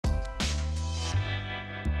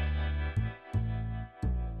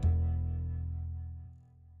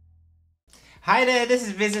Hi there, this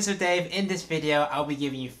is Business with Dave. In this video, I'll be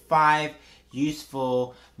giving you 5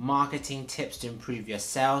 useful marketing tips to improve your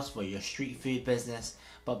sales for your street food business.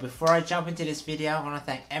 But before I jump into this video, I want to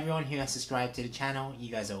thank everyone who has subscribed to the channel.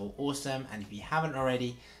 You guys are all awesome, and if you haven't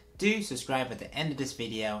already, do subscribe at the end of this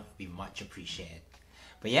video. It would be much appreciated.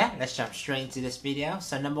 But yeah, let's jump straight into this video.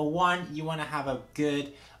 So number 1, you want to have a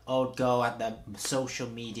good old go at the social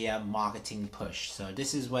media marketing push. So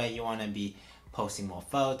this is where you want to be posting more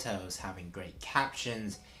photos, having great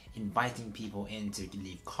captions, inviting people in to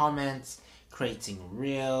leave comments, creating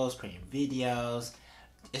reels, creating videos.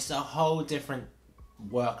 It's a whole different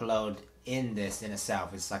workload in this in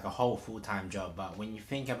itself. It's like a whole full-time job. But when you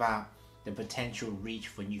think about the potential reach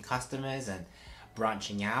for new customers and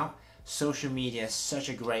branching out, social media is such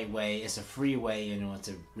a great way. It's a free way in order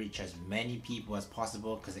to reach as many people as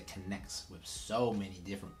possible because it connects with so many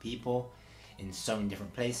different people in so many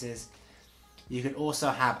different places. You could also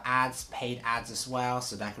have ads, paid ads as well,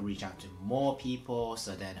 so that could reach out to more people.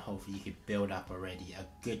 So then hopefully you could build up already a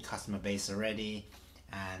good customer base already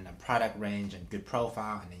and a product range and good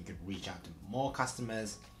profile, and then you could reach out to more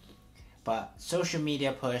customers. But social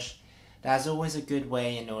media push, that's always a good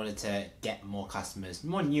way in order to get more customers,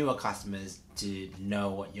 more newer customers to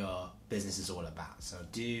know what your business is all about. So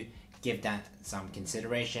do give that some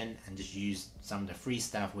consideration and just use some of the free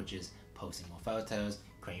stuff, which is posting more photos,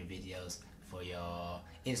 creating videos for your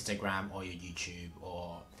Instagram or your YouTube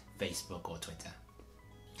or Facebook or Twitter.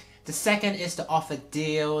 The second is to offer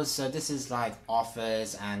deals. So this is like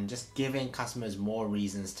offers and just giving customers more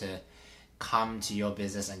reasons to come to your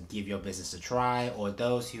business and give your business a try, or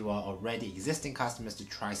those who are already existing customers to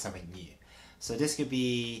try something new. So this could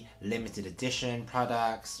be limited edition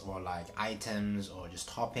products or like items or just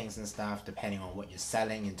toppings and stuff, depending on what you're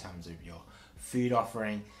selling in terms of your food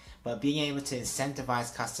offering. But being able to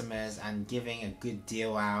incentivize customers and giving a good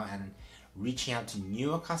deal out and reaching out to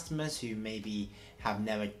newer customers who maybe have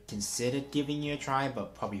never considered giving you a try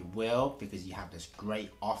but probably will because you have this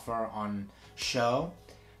great offer on show.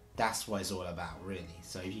 That's what it's all about, really.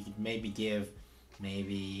 So if you could maybe give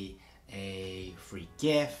a free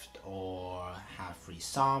gift or have free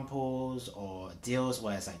samples or deals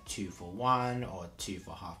where it's like 2 for 1 or 2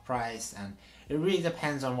 for half price, and it really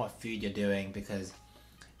depends on what food you're doing because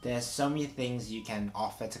there's so many things you can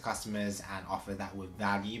offer to customers and offer that with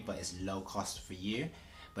value, but it's low cost for you,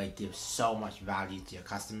 but it gives so much value to your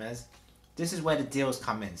customers. This is where the deals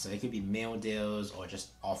come in. So it could be meal deals or just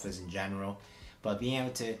offers in general, but being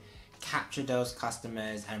able to capture those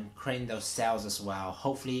customers and creating those sales as well.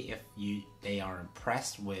 Hopefully if they are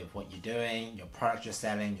impressed with what you're doing, your product you're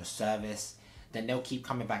selling, your service, then they'll keep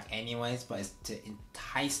coming back anyways. But it's to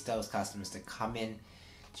entice those customers to come in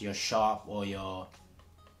to your shop or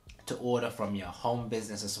to order from your home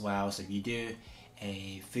business as well. So if you do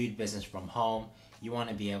a food business from home, you want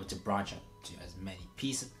to be able to branch out to as many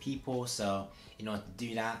people. So in order to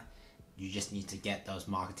do that, you just need to get those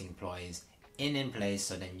marketing employees in place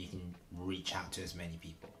so then you can reach out to as many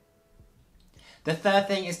people. The third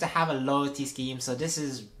thing is to have a loyalty scheme. So this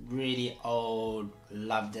is really old,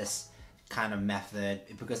 love this kind of method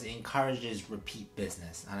because it encourages repeat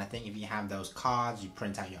business. And I think if you have those cards, you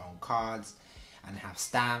print out your own cards and have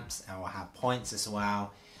stamps or have points as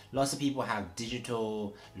well. Lots of people have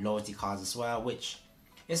digital loyalty cards as well, which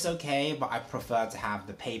is okay, but I prefer to have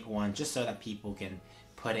the paper one just so that people can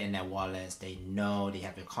put it in their wallets. They know, they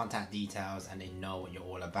have your contact details and they know what you're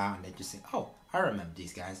all about, and they just think, oh, I remember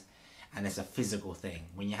these guys. And it's a physical thing.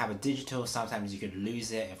 When you have a digital, sometimes you could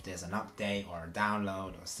lose it if there's an update or a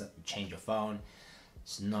download or change your phone.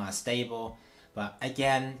 It's not as stable. But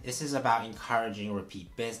again, this is about encouraging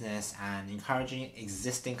repeat business and encouraging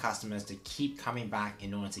existing customers to keep coming back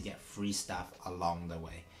in order to get free stuff along the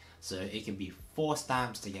way. So it could be 4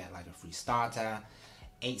 stamps to get like a free starter,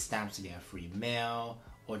 8 stamps to get a free meal,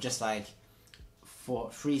 or just like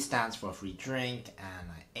 4 free stamps for a free drink and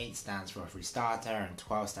like 8 stamps for a free starter and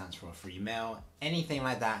 12 stamps for a free meal. Anything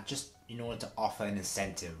like that, just in order to offer an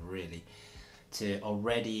incentive really to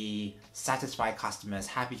already satisfy customers,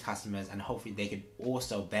 happy customers, and hopefully they could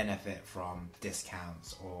also benefit from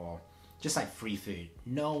discounts or just like free food.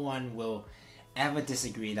 No one will ever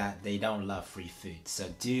disagree that they don't love free food. So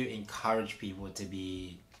do encourage people to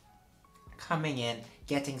be coming in,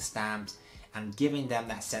 getting stamps, and giving them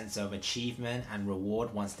that sense of achievement and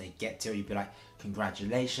reward once they get to it. You'd be like,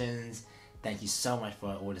 congratulations, thank you so much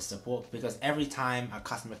for all the support. Because every time a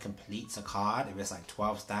customer completes a card, if it's like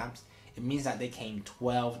 12 stamps, it means that they came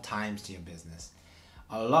 12 times to your business.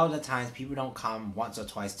 A lot of the times people don't come once or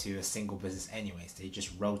twice to a single business anyways. They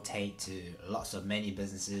just rotate to many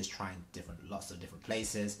businesses, trying lots of different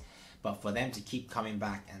places. But for them to keep coming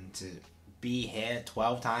back and to be here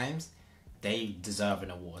 12 times, they deserve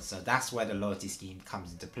an award. So that's where the loyalty scheme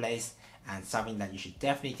comes into place, and something that you should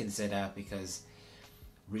definitely consider, because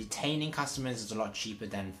retaining customers is a lot cheaper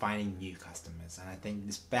than finding new customers. And I think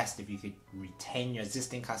it's best if you could retain your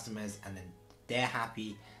existing customers, and then they're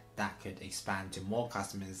happy, that could expand to more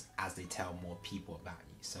customers as they tell more people about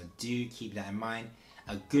you. So do keep that in mind.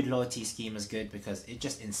 A good loyalty scheme is good because it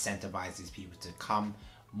just incentivizes people to come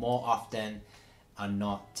more often and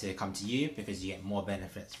not to come to you, because you get more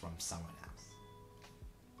benefits from someone else.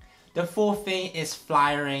 The fourth thing is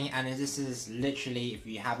flyering, and this is literally if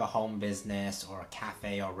you have a home business or a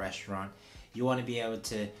cafe or restaurant, you want to be able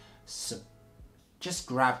to just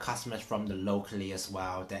grab customers from the locally as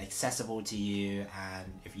well. They're accessible to you,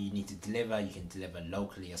 and if you need to deliver, you can deliver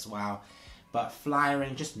locally as well. But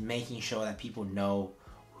flyering, just making sure that people know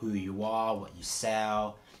who you are, what you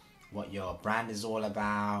sell, what your brand is all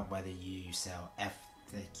about, whether you sell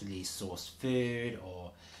ethically sourced food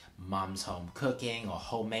or mum's home cooking or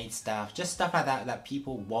homemade stuff, just stuff like that that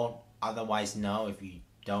people won't otherwise know if you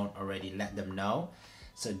don't already let them know.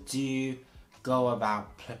 So do go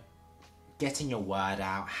about getting your word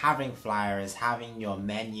out, having flyers, having your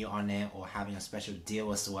menu on it, or having a special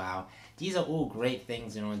deal as well. These are all great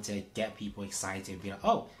things in order to get people excited, be like,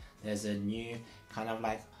 oh, there's a new kind of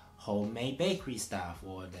like homemade bakery stuff,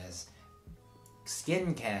 or there's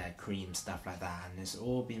skincare cream, stuff like that, and it's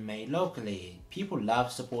all been made locally. People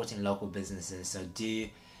love supporting local businesses, so do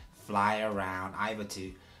fly around either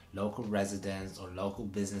to local residents or local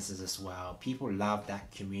businesses as well. People love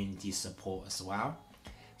that community support as well.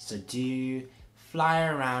 So do fly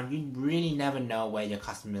around. You really never know where your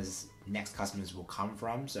next customers will come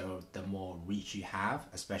from. So the more reach you have,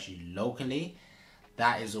 especially locally,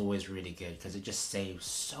 that is always really good, because it just saves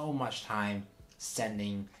so much time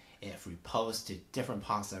sending it through post to different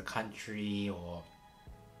parts of the country or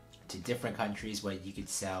to different countries where you could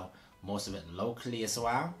sell most of it locally as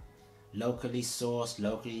well. Locally sourced,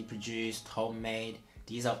 locally produced, homemade.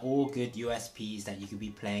 These are all good USPs that you could be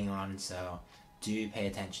playing on. So do pay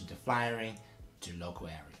attention to flyering to local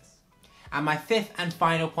areas. And my fifth and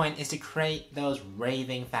final point is to create those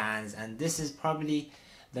raving fans. And this is probably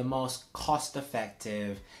the most cost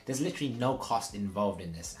effective. There's literally no cost involved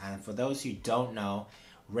in this. And for those who don't know,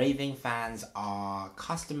 raving fans are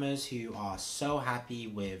customers who are so happy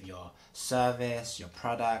with your service, your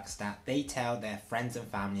products, that they tell their friends and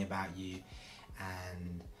family about you.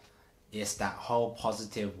 And it's that whole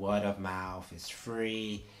positive word of mouth. It's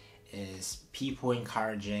free. Is people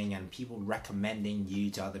encouraging and people recommending you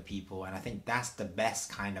to other people. And I think that's the best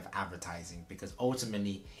kind of advertising, because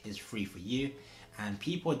ultimately it's free for you, and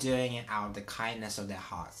people are doing it out of the kindness of their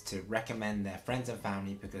hearts to recommend their friends and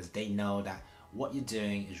family, because they know that what you're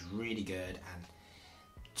doing is really good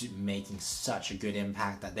and making such a good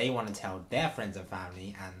impact that they want to tell their friends and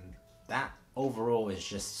family, and that overall is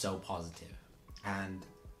just so positive. And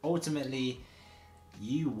ultimately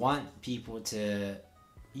you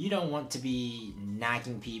don't want to be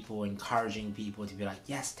nagging people, encouraging people to be like,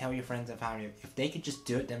 yes, tell your friends and family. If they could just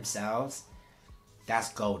do it themselves,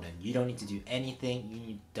 that's golden. You don't need to do anything.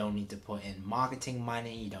 You don't need to put in marketing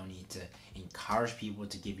money. You don't need to encourage people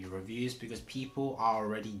to give you reviews, because people are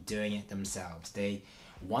already doing it themselves. They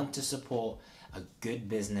want to support a good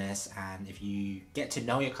business, and if you get to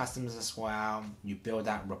know your customers as well, you build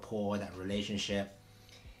that rapport, that relationship,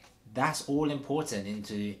 that's all important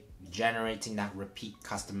into generating that repeat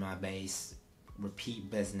customer base, repeat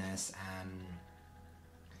business, and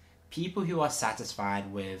people who are satisfied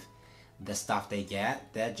with the stuff they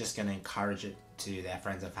get, they're just going to encourage it to their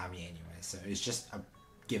friends and family anyway. So it's just a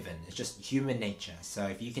given. It's just human nature. So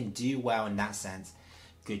if you can do well in that sense,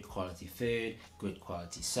 good quality food, good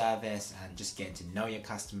quality service, and just getting to know your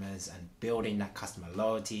customers and building that customer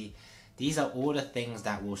loyalty, these are all the things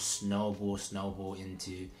that will snowball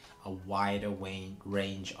into a wider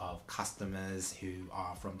range of customers who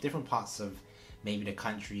are from different parts of maybe the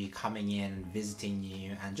country coming in, visiting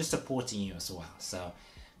you, and just supporting you as well. So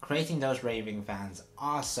creating those raving fans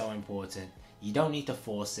are so important. You don't need to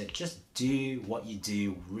force it. Just do what you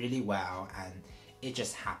do really well, and it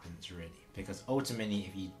just happens, really. Because ultimately,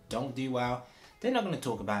 if you don't do well, they're not going to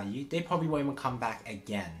talk about you. They probably won't even come back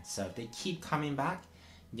again. So if they keep coming back,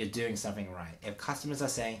 you're doing something right. If customers are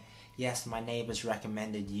saying, yes, my neighbors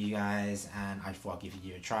recommended you guys and I thought I'd give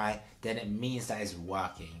you a try, then it means that it's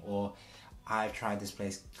working. Or I've tried this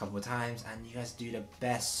place a couple of times and you guys do the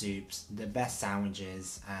best soups, the best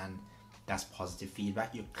sandwiches, and that's positive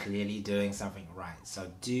feedback. You're clearly doing something right. So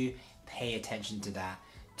do pay attention to that.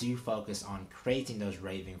 Do focus on creating those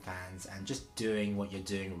raving fans and just doing what you're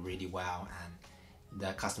doing really well, and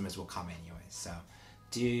the customers will come anyway. So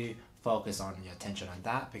do focus on your attention on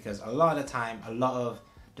that, because a lot of the time, a lot of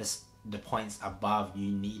the points above,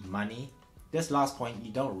 you need money. This last point,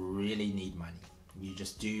 you don't really need money. You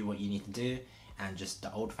just do what you need to do, and just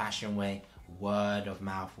the old-fashioned way, word of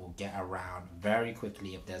mouth will get around very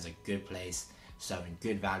quickly if there's a good place serving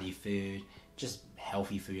good value food, just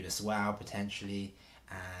healthy food as well potentially,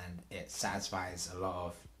 and it satisfies a lot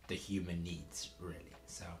of the human needs really.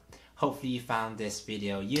 So hopefully you found this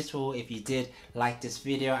video useful. If you did, like this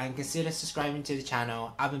video and consider subscribing to the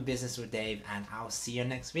channel. I've been Business with Dave, and I'll see you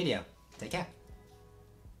next video. Take care.